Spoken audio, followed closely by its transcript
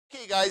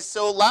Okay, guys,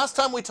 so last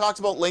time we talked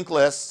about linked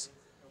lists,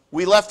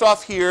 we left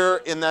off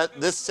here in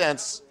this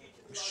sense.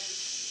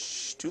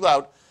 Shh, too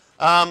loud.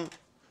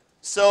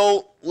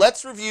 So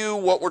let's review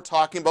what we're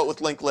talking about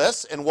with linked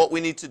lists and what we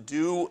need to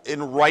do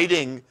in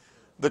writing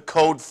the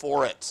code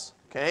for it.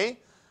 Okay?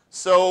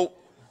 So,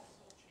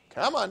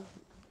 come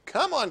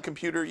on,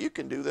 computer, you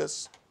can do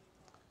this.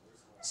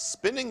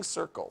 Spinning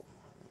circle.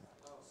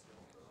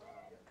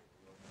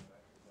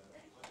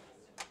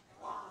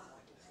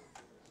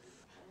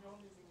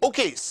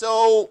 Okay,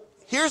 so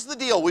here's the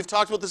deal. We've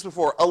talked about this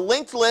before. A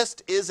linked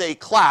list is a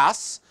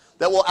class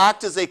that will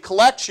act as a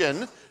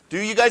collection.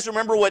 Do you guys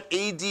remember what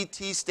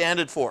ADT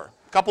stood for?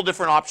 A couple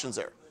different options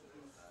there.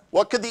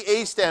 What could the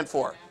A stand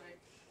for?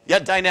 Yeah,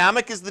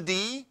 dynamic is the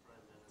D.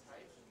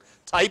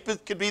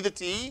 Type could be the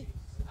T.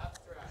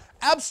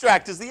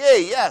 Abstract is the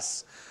A,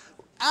 yes.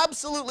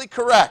 Absolutely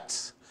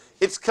correct.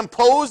 It's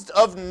composed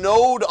of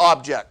node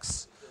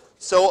objects.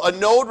 So a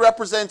node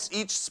represents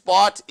each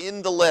spot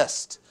in the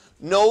list.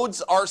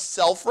 Nodes are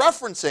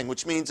self-referencing,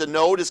 which means a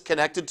node is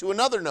connected to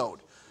another node.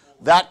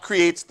 That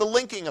creates the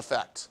linking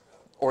effect,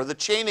 or the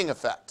chaining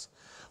effect.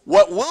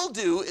 What we'll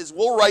do is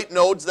we'll write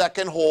nodes that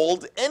can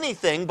hold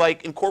anything by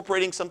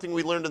incorporating something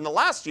we learned in the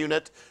last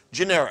unit,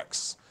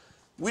 generics.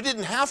 We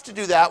didn't have to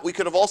do that. We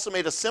could have also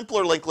made a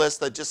simpler linked list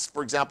that just,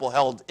 for example,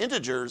 held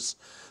integers.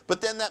 But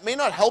then that may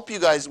not help you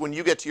guys when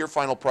you get to your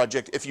final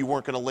project if you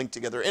weren't going to link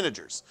together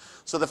integers.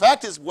 So the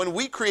fact is, when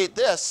we create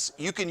this,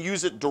 you can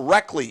use it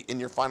directly in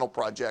your final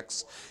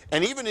projects.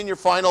 And even in your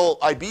final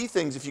IB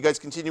things, if you guys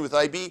continue with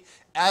IB,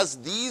 as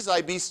these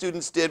IB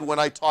students did when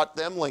I taught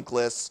them linked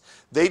lists,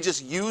 they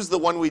just used the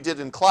one we did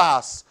in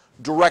class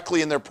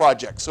directly in their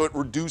project. So it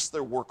reduced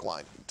their work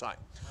line time.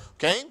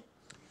 Okay?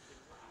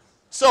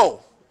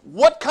 So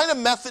what kind of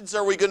methods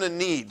are we going to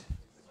need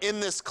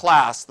in this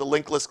class, the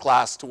linked list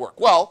class, to work?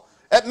 Well,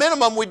 at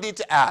minimum, we'd need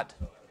to add,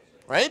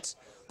 right?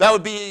 That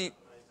would be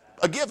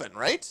a given,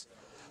 right?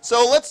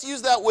 So let's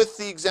use that with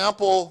the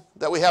example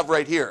that we have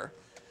right here.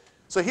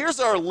 So here's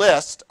our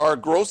list, our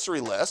grocery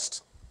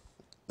list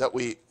that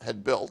we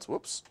had built.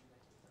 Whoops.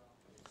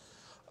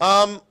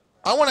 I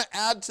want to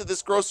add to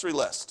this grocery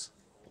list.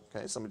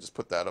 Okay, so let me just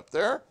put that up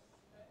there.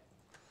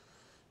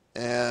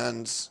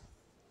 And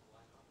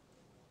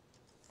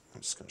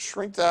I'm just going to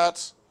shrink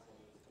that.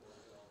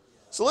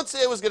 So let's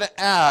say I was going to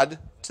add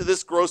to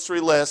this grocery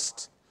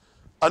list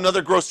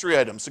another grocery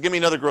item. So give me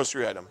another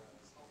grocery item.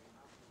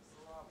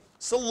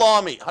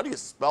 Salami. How do you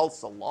spell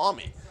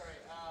salami?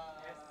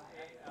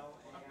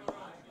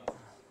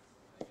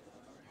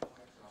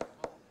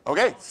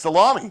 Okay,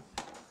 salami.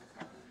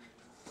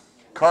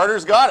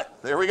 Carter's got it.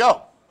 There we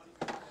go.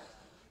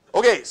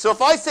 Okay, so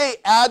if I say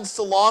add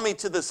salami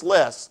to this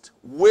list,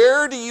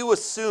 where do you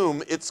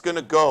assume it's going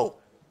to go?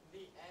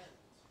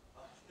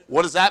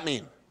 What does that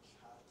mean?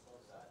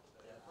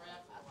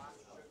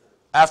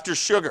 After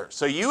sugar.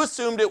 So you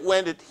assumed it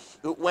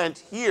went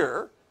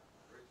here,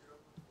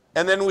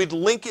 and then we'd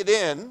link it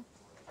in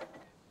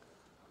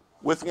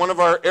with one of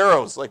our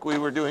arrows like we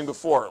were doing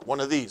before, one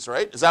of these,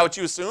 right? Is that what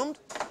you assumed?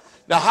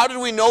 Now, how did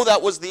we know that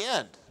was the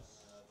end?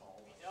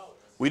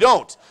 We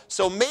don't.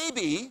 So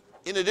maybe,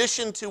 in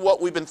addition to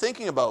what we've been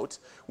thinking about,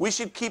 we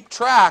should keep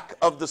track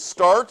of the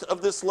start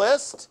of this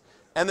list,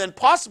 and then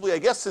possibly, I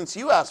guess since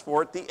you asked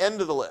for it, the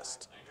end of the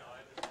list.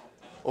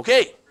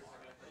 Okay.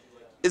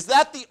 Is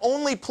that the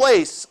only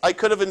place I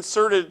could have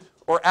inserted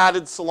or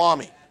added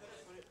salami?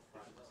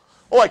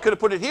 Oh, I could have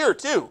put it here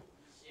too.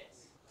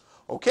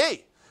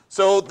 Okay,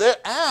 so the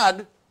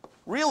add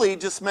really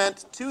just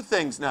meant two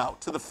things now,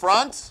 to the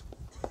front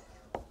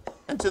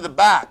and to the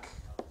back,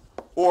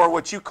 or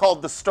what you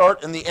called the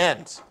start and the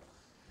end.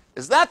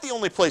 Is that the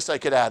only place I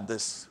could add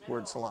this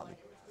word salami?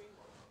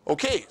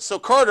 Okay, so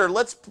Carter,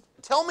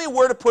 tell me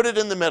where to put it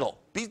in the middle.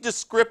 Be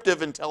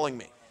descriptive in telling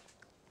me.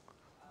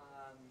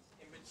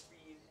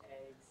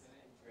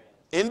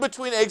 In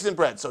between eggs and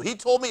bread. So he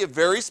told me a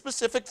very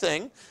specific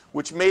thing,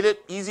 which made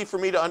it easy for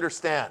me to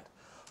understand.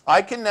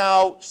 I can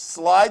now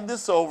slide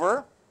this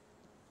over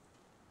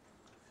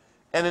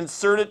and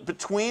insert it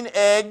between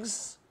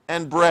eggs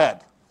and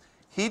bread.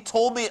 He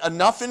told me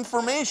enough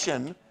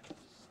information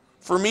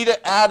for me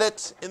to add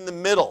it in the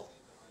middle.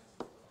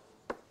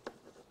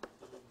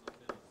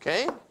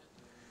 Okay?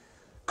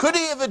 Could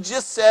he have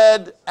just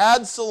said,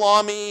 add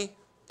salami,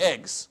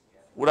 eggs?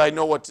 Would I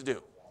know what to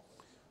do?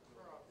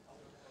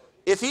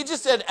 If he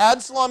just said add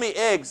salami,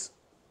 eggs,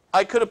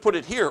 I could have put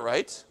it here,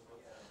 right?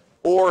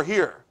 Or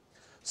here.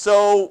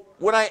 So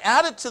when I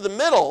add it to the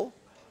middle,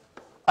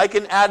 I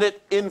can add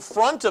it in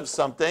front of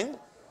something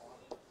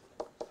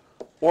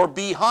or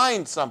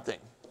behind something.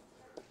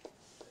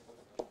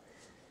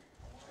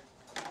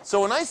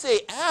 So when I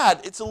say add,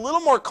 it's a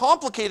little more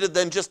complicated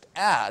than just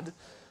add.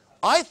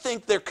 I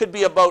think there could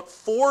be about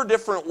 4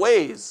 different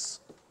ways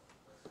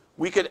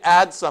we could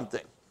add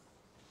something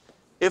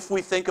if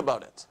we think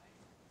about it.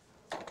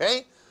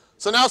 Okay,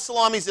 so now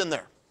salami's in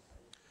there.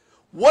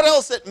 What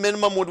else at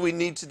minimum would we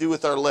need to do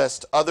with our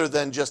list other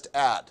than just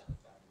add?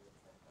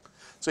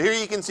 So here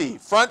you can see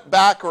front,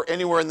 back, or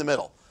anywhere in the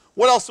middle.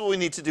 What else will we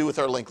need to do with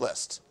our linked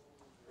list?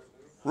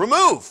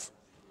 Remove.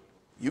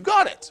 You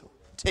got it.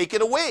 Take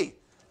it away.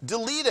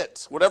 Delete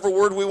it, whatever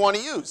word we want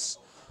to use.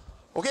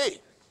 Okay,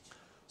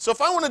 so if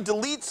I want to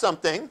delete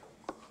something,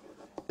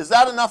 is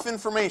that enough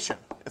information?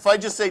 If I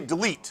just say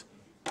delete,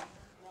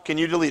 can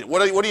you delete it?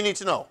 What do you need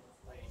to know?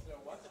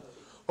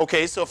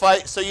 Okay,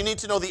 so you need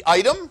to know the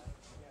item.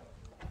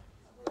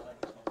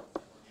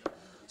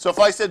 So if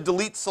I said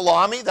delete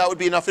salami, that would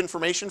be enough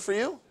information for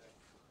you?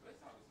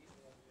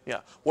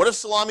 Yeah. What if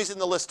salami's in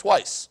the list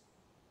twice?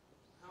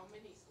 How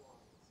many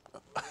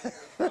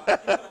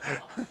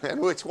salamis?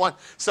 And which one?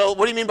 So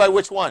what do you mean by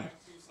which one?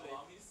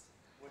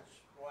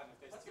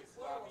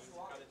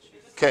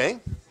 Okay.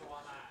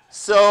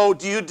 So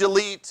do you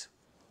delete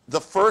the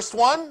first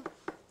one?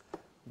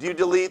 Do you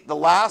delete the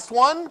last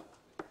one?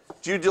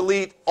 Do you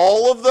delete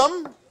all of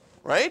them?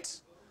 Right?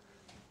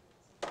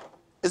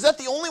 Is that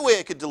the only way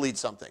I could delete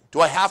something? Do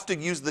I have to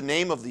use the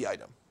name of the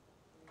item?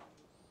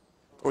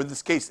 Or in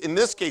this case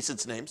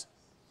it's names.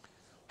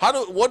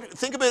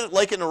 Think of it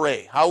like an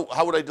array.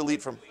 How would I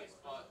delete from?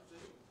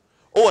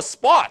 Oh, a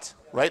spot,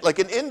 right? Like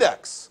an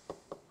index.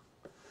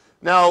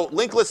 Now,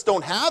 linked lists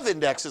don't have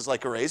indexes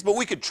like arrays, but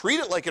we could treat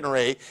it like an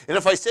array. And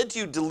if I said to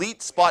you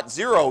delete spot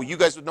 0, you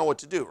guys would know what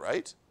to do,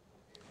 right?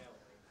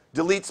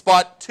 Delete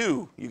spot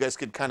 2, you guys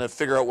could kind of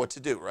figure out what to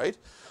do, right?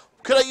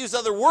 Could I use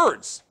other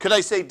words? Could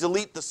I say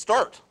delete the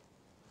start?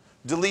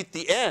 Delete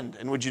the end,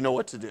 and would you know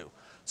what to do?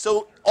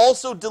 So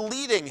also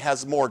deleting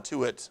has more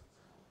to it.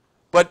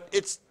 But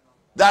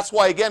that's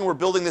why, again, we're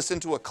building this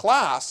into a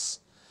class,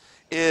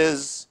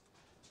 is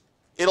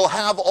it'll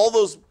have all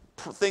those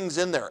things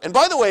in there. And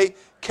by the way,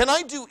 can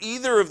I do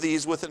either of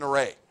these with an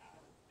array?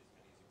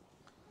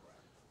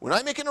 When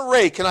I make an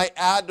array, can I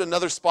add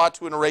another spot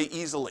to an array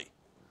easily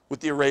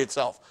with the array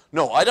itself?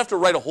 No, I'd have to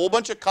write a whole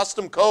bunch of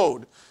custom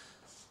code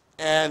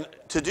and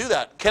to do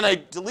that. Can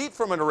I delete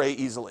from an array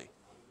easily?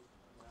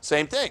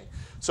 Same thing.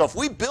 So if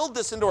we build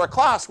this into our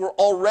class, we're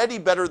already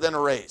better than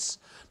arrays.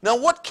 Now,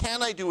 what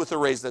can I do with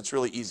arrays that's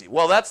really easy?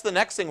 Well, that's the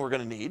next thing we're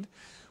going to need.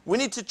 We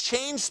need to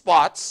change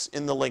spots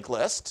in the linked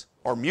list,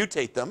 or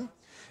mutate them,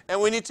 and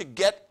we need to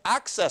get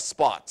access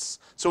spots.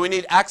 So we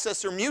need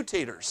accessor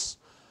mutators,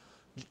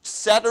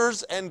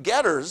 setters and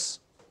getters,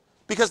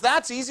 because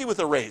that's easy with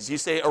arrays. You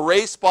say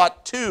array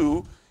spot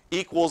 2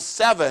 equals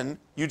 7,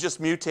 you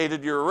just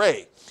mutated your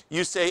array.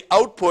 You say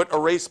output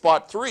array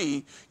spot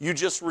 3, you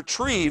just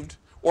retrieved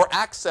or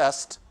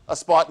accessed a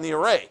spot in the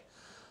array.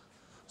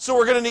 So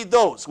we're going to need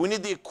those. We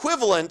need the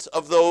equivalent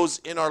of those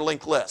in our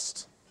linked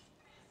list.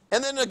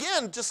 And then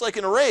again, just like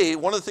an array,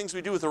 one of the things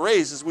we do with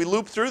arrays is we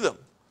loop through them.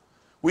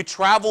 We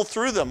travel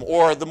through them,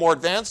 or the more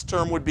advanced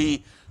term would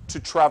be to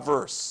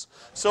traverse.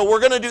 So we're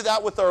going to do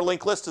that with our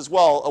linked list as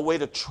well, a way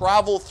to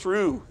travel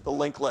through the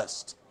linked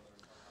list.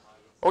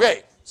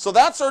 Okay, so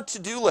that's our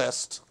to-do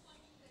list.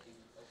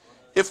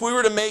 If we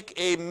were to make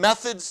a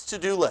methods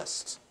to-do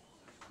list,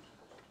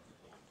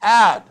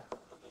 add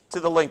to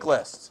the linked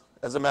list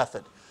as a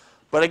method.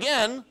 But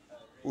again,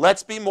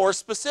 let's be more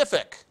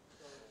specific.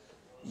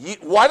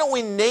 Why don't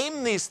we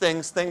name these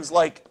things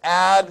like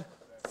add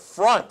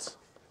front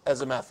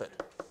as a method?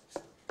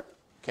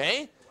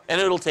 Okay? And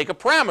it'll take a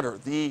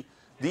parameter,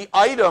 the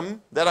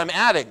item that I'm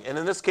adding. And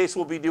in this case,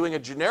 we'll be doing a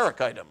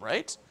generic item,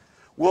 right?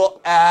 We'll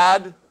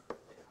add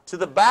to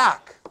the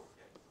back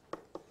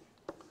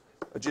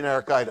a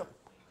generic item.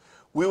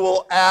 We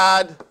will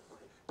add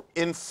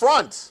in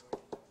front.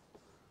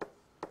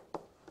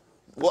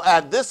 We'll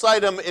add this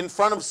item in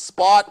front of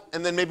spot,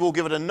 and then maybe we'll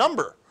give it a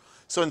number.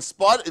 So in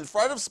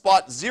front of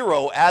spot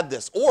 0, add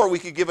this. Or we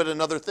could give it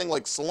another thing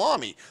like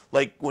salami,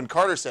 like when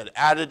Carter said,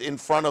 added in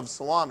front of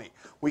salami.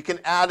 We can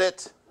add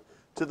it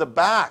to the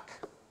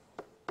back.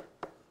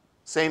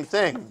 Same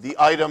thing, the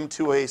item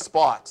to a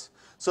spot.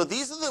 So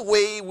these are the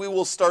way we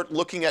will start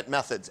looking at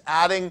methods.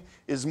 Adding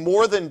is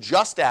more than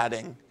just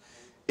adding.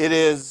 It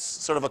is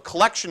sort of a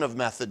collection of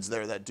methods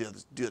there that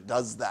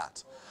does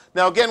that.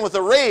 Now again, with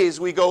arrays,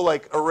 we go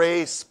like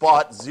array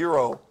spot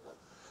 0.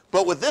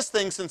 But with this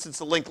thing, since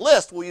it's a linked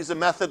list, we'll use a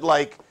method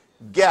like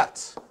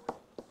get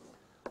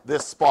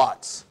this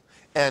spot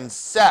and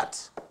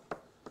set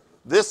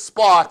this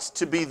spot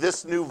to be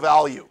this new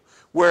value.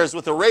 Whereas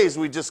with arrays,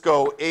 we just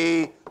go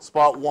a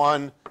spot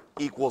 1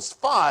 equals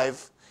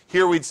 5.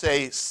 Here we'd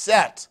say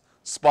set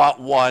spot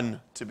 1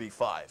 to be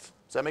 5.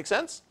 Does that make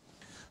sense?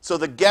 So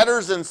the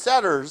getters and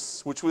setters,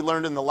 which we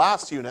learned in the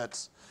last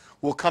unit,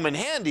 will come in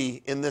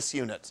handy in this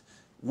unit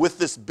with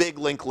this big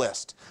linked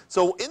list.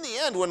 So in the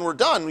end, when we're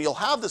done, you'll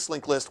have this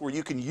linked list where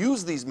you can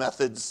use these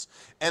methods,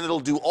 and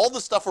it'll do all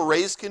the stuff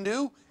arrays can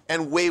do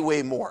and way,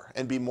 way more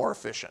and be more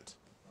efficient.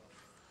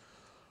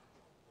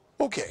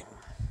 Okay.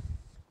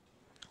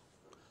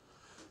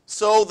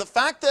 So the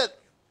fact that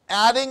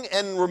adding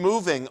and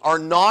removing are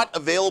not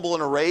available in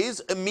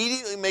arrays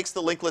immediately makes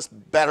the linked list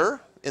better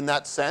in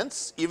that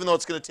sense, even though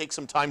it's going to take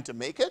some time to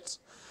make it.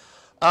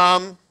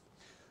 And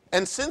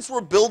since we're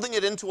building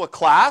it into a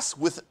class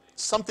with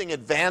something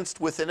advanced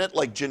within it,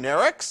 like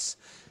generics,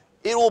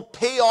 it will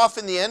pay off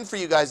in the end for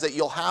you guys that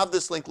you'll have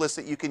this linked list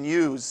that you can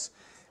use.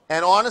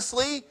 And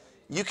honestly,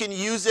 you can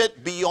use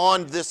it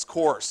beyond this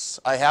course.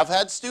 I have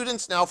had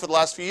students now for the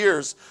last few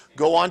years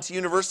go on to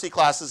university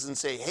classes and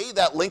say, hey,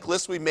 that linked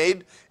list we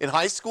made in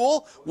high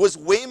school was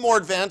way more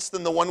advanced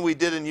than the one we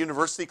did in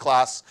university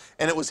class,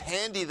 and it was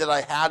handy that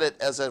I had it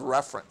as a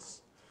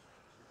reference.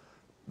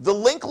 The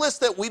linked list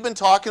that we've been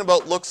talking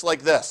about looks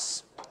like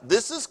this.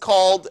 This is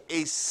called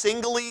a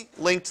singly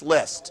linked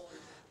list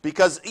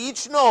because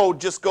each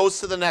node just goes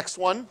to the next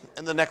one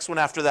and the next one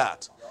after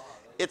that.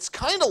 It's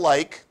kind of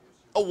like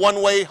a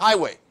one-way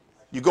highway.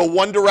 You go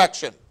one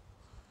direction.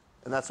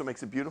 And that's what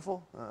makes it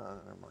beautiful?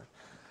 Never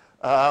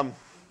mind.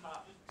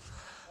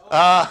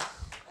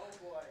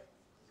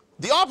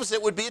 The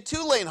opposite would be a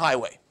two-lane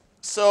highway.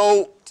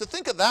 So to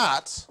think of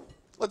that,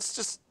 let's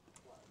just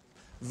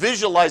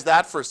visualize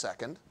that for a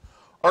second.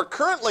 Our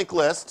current linked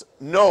list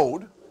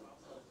node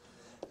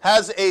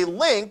has a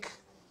link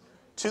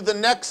to the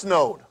next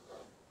node.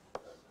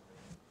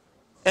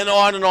 And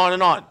on and on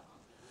and on.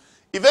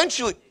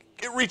 Eventually,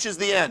 it reaches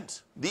the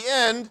end. The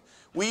end,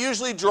 we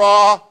usually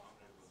draw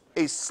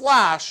a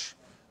slash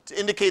to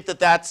indicate that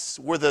that's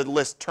where the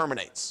list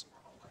terminates.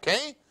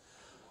 Okay?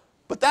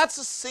 But that's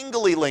a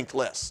singly linked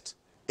list.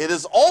 It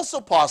is also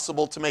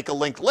possible to make a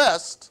linked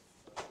list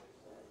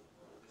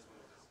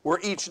where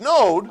each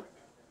node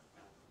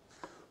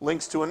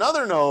links to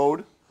another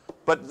node,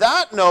 but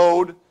that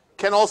node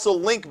can also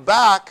link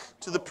back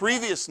to the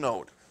previous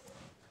node,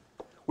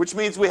 which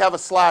means we have a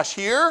slash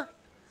here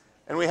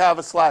and we have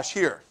a slash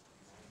here.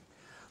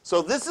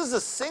 So this is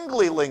a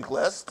singly linked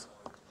list.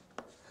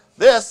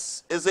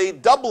 This is a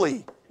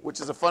doubly,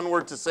 which is a fun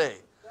word to say.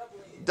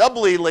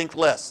 Doubly linked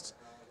list.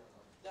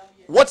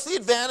 What's the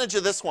advantage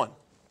of this one?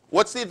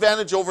 What's the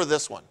advantage over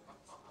this one?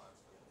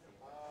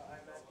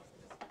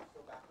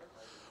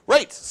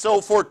 Right,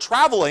 so for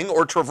traveling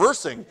or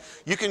traversing,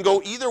 you can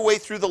go either way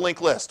through the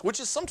linked list, which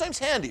is sometimes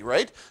handy,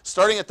 right?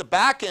 Starting at the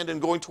back end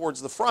and going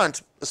towards the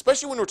front,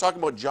 especially when we're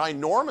talking about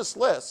ginormous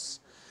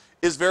lists,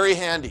 is very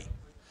handy.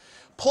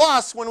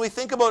 Plus, when we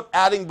think about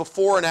adding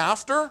before and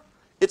after,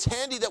 it's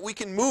handy that we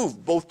can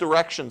move both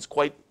directions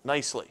quite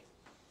nicely.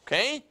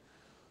 Okay?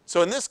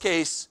 So in this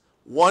case,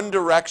 one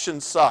direction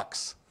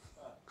sucks.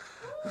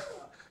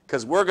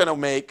 Because we're going to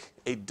make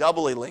a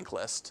doubly linked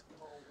list.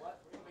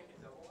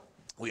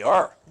 We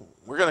are.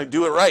 We're going to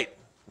do it right.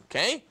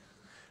 Okay?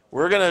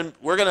 We're going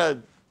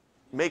to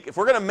make, if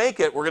we're going to make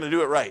it, we're going to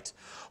do it right.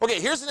 Okay,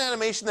 here's an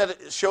animation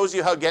that shows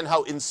you how, again,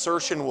 how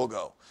insertion will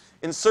go.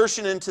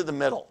 Insertion into the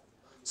middle.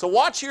 So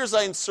watch here as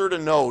I insert a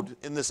node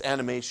in this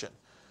animation.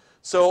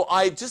 So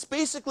I just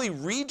basically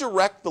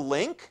redirect the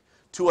link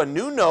to a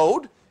new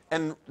node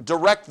and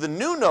direct the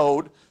new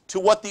node to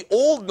what the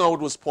old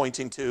node was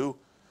pointing to.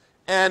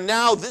 And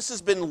now this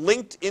has been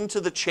linked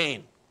into the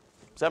chain.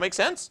 Does that make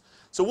sense?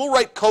 So we'll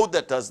write code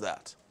that does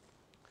that.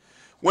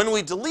 When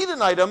we delete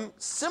an item,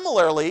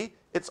 similarly,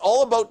 it's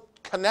all about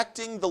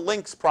connecting the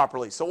links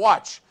properly. So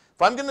watch.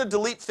 If I'm going to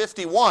delete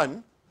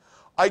 51,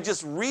 I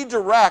just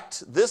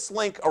redirect this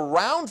link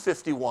around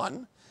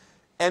 51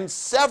 and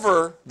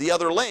sever the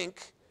other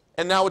link,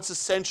 and now it's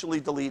essentially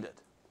deleted.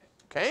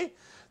 Okay?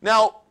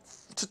 Now,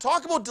 to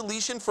talk about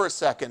deletion for a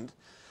second,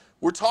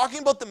 we're talking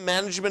about the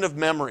management of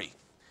memory.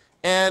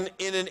 And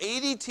in an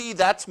ADT,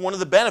 that's one of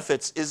the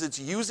benefits, is it's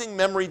using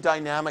memory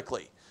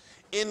dynamically.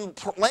 In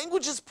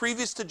languages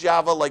previous to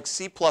Java, like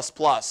C++,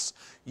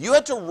 you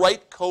had to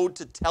write code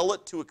to tell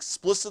it to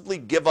explicitly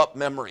give up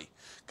memory,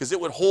 because it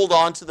would hold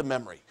on to the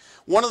memory.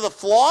 One of the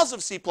flaws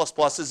of C++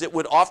 is it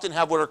would often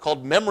have what are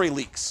called memory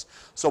leaks.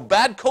 So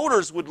bad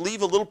coders would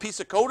leave a little piece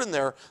of code in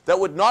there that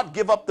would not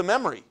give up the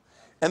memory.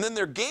 And then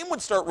their game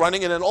would start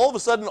running, and then all of a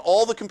sudden,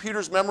 all the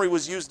computer's memory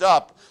was used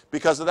up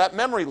because of that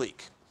memory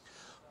leak.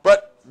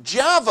 But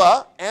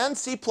Java and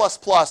C++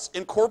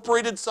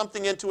 incorporated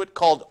something into it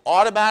called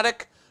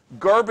automatic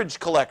garbage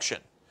collection,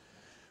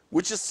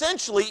 which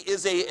essentially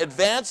is an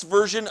advanced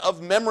version of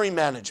memory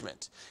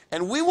management.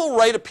 And we will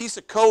write a piece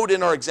of code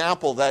in our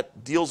example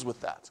that deals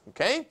with that,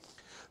 okay?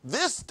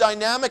 This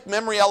dynamic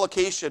memory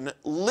allocation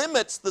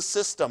limits the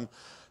system.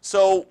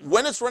 So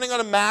when it's running on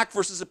a Mac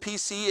versus a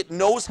PC, it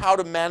knows how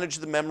to manage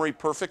the memory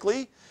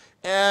perfectly.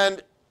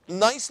 And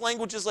nice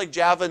languages like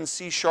Java and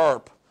C#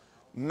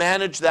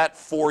 manage that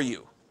for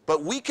you.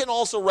 But we can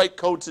also write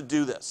code to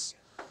do this.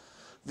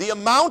 The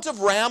amount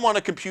of RAM on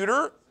a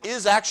computer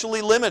is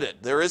actually limited.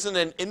 There isn't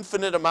an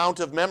infinite amount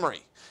of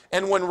memory.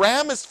 And when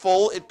RAM is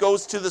full, it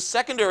goes to the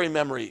secondary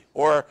memory,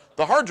 or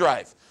the hard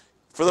drive.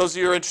 For those of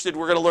you who are interested,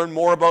 we're going to learn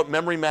more about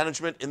memory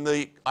management in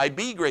the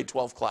IB grade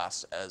 12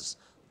 class, as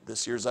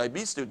this year's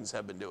IB students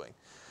have been doing.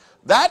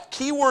 That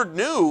keyword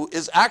new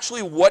is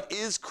actually what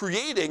is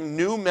creating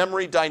new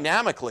memory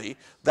dynamically.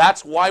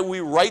 That's why we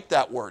write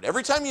that word.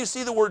 Every time you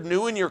see the word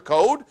new in your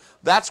code,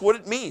 that's what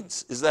it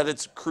means, is that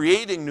it's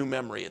creating new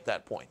memory at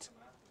that point.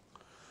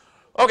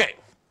 Okay.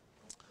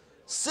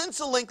 Since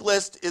a linked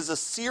list is a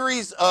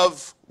series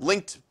of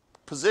linked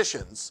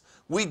positions,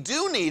 we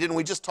do need, and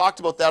we just talked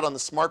about that on the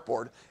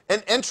smartboard,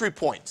 an entry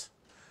point.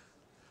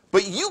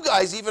 But you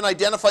guys even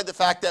identified the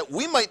fact that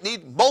we might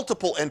need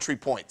multiple entry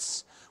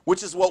points.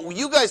 which is what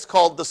you guys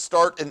called the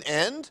start and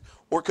end,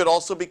 or could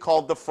also be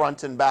called the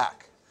front and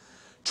back.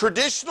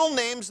 Traditional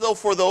names, though,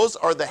 for those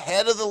are the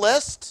head of the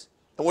list,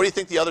 and what do you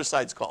think the other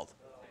side's called?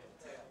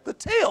 The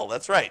tail,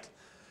 that's right.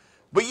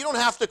 But you don't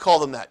have to call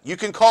them that. You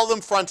can call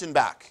them front and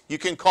back. You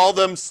can call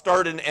them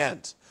start and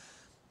end.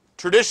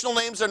 Traditional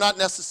names are not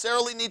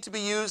necessarily need to be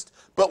used,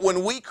 but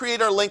when we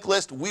create our linked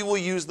list, we will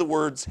use the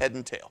words head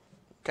and tail,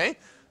 okay?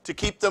 To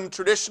keep them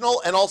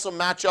traditional and also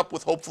match up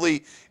with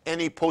hopefully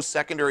any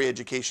post-secondary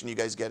education you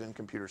guys get in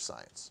computer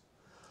science.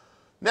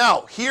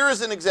 Now, here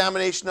is an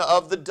examination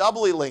of the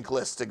doubly linked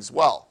list as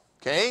well,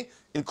 okay?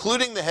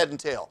 Including the head and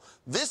tail.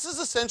 This is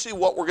essentially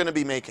what we're going to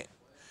be making.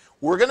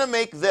 We're going to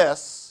make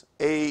this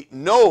a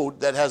node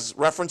that has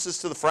references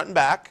to the front and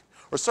back,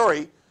 or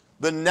sorry,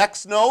 the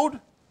next node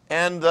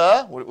and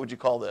the, what would you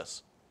call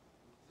this?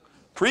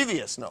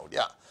 Previous node,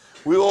 yeah.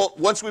 We will,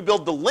 once we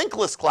build the linked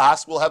list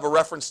class, we'll have a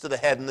reference to the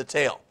head and the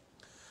tail.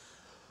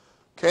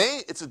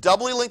 Okay, it's a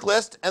doubly linked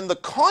list, and the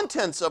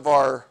contents of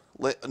our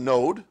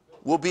node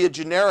will be a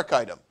generic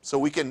item, so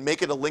we can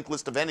make it a linked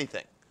list of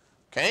anything.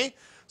 Okay,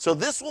 so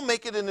this will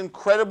make it an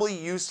incredibly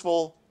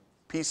useful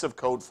piece of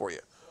code for you.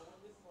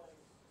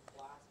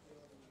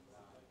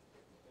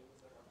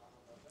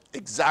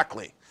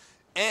 Exactly.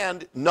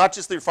 And not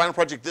just your final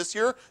project this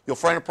year, you'll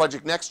find a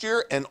project next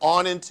year and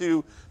on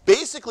into,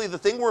 basically the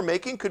thing we're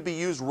making could be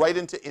used right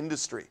into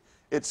industry.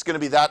 It's going to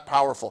be that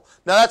powerful.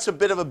 Now that's a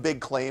bit of a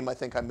big claim I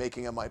think I'm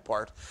making on my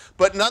part.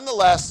 But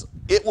nonetheless,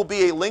 it will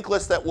be a linked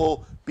list that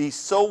will be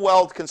so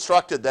well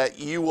constructed that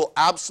you will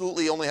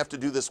absolutely only have to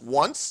do this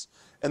once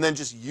and then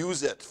just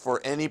use it for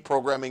any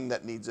programming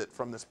that needs it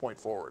from this point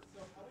forward.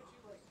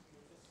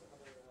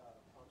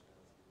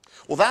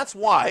 Well, that's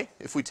why,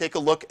 if we take a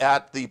look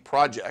at the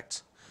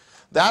project,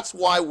 that's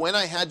why when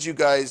I had you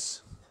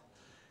guys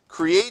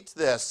create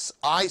this,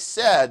 I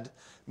said,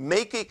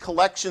 make a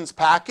collections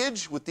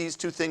package with these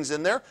two things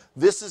in there.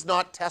 This is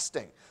not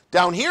testing.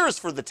 Down here is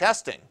for the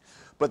testing.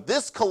 But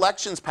this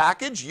collections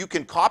package, you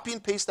can copy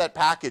and paste that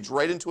package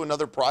right into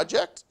another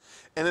project,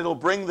 and it'll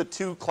bring the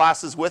two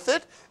classes with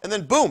it, and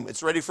then boom,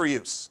 it's ready for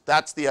use.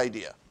 That's the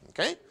idea,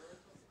 okay?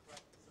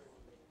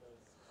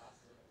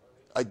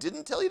 I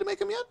didn't tell you to make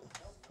them yet?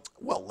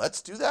 Well,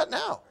 let's do that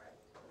now.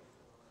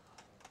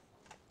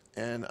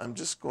 And I'm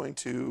just going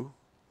to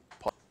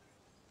pause.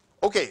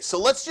 Okay, so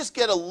let's just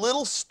get a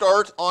little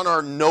start on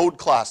our node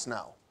class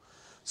now.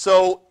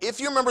 So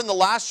if you remember in the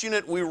last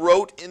unit, we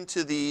wrote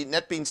into the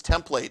NetBeans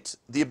template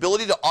the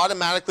ability to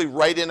automatically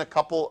write in a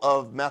couple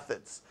of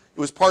methods. It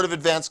was part of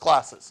advanced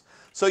classes.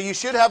 So you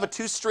should have a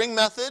toString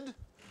method,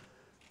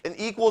 an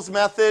equals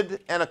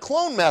method, and a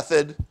clone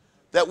method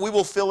that we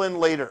will fill in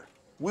later.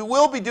 We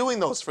will be doing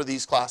those for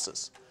these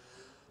classes.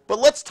 But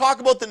let's talk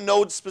about the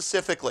node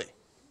specifically.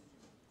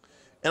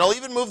 And I'll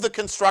even move the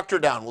constructor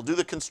down. We'll do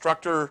the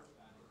constructor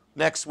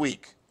next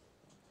week.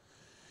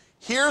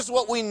 Here's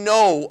what we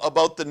know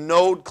about the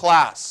node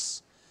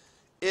class.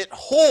 It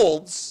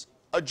holds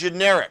a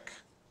generic.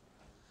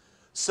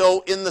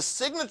 So in the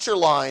signature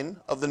line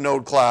of the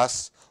node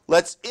class,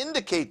 let's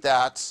indicate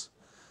that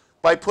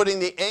by putting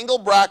the angle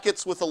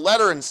brackets with a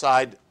letter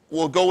inside.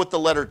 We'll go with the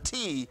letter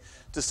T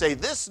to say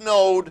this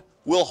node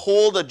will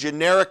hold a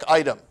generic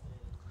item.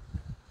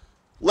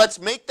 Let's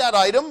make that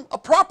item a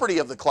property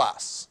of the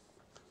class.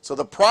 So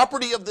the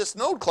property of this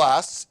node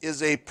class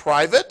is a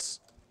private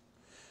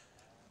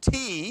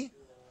T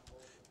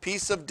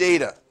piece of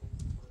data.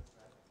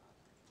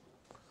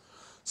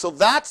 So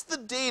that's the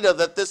data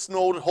that this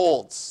node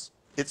holds.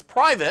 It's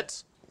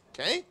private,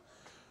 okay?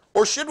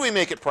 Or should we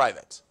make it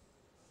private?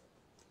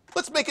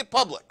 Let's make it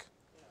public.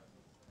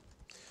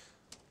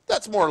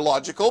 That's more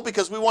logical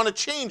because we want to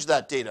change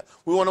that data.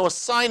 We want to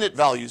assign it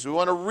values. We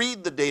want to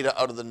read the data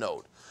out of the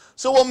node.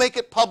 So we'll make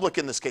it public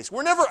in this case.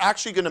 We're never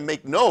actually going to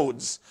make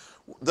nodes.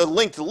 The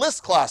linked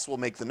list class will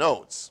make the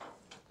nodes.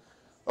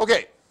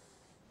 Okay.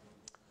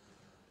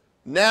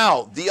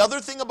 Now, the other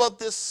thing about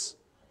this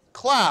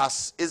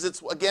class is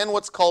it's, again,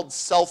 what's called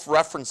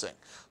self-referencing.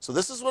 So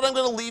this is what I'm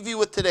going to leave you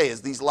with today,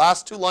 is these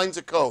last two lines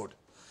of code.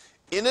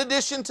 In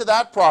addition to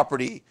that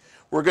property,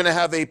 we're going to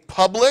have a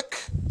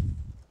public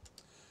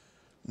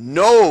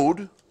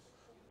node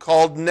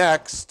called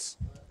next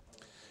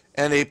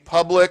and a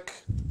public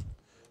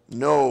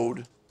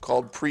node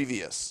called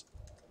previous.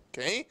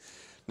 Okay?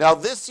 Now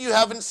this you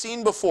haven't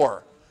seen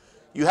before.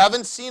 You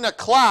haven't seen a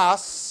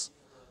class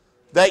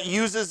that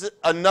uses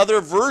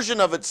another version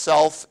of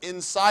itself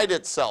inside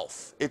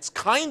itself. It's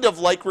kind of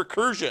like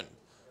recursion,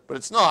 but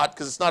it's not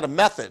because it's not a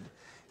method.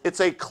 It's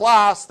a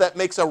class that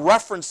makes a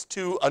reference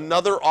to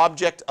another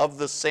object of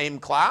the same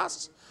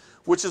class,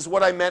 which is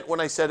what I meant when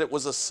I said it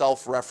was a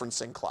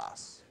self-referencing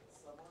class.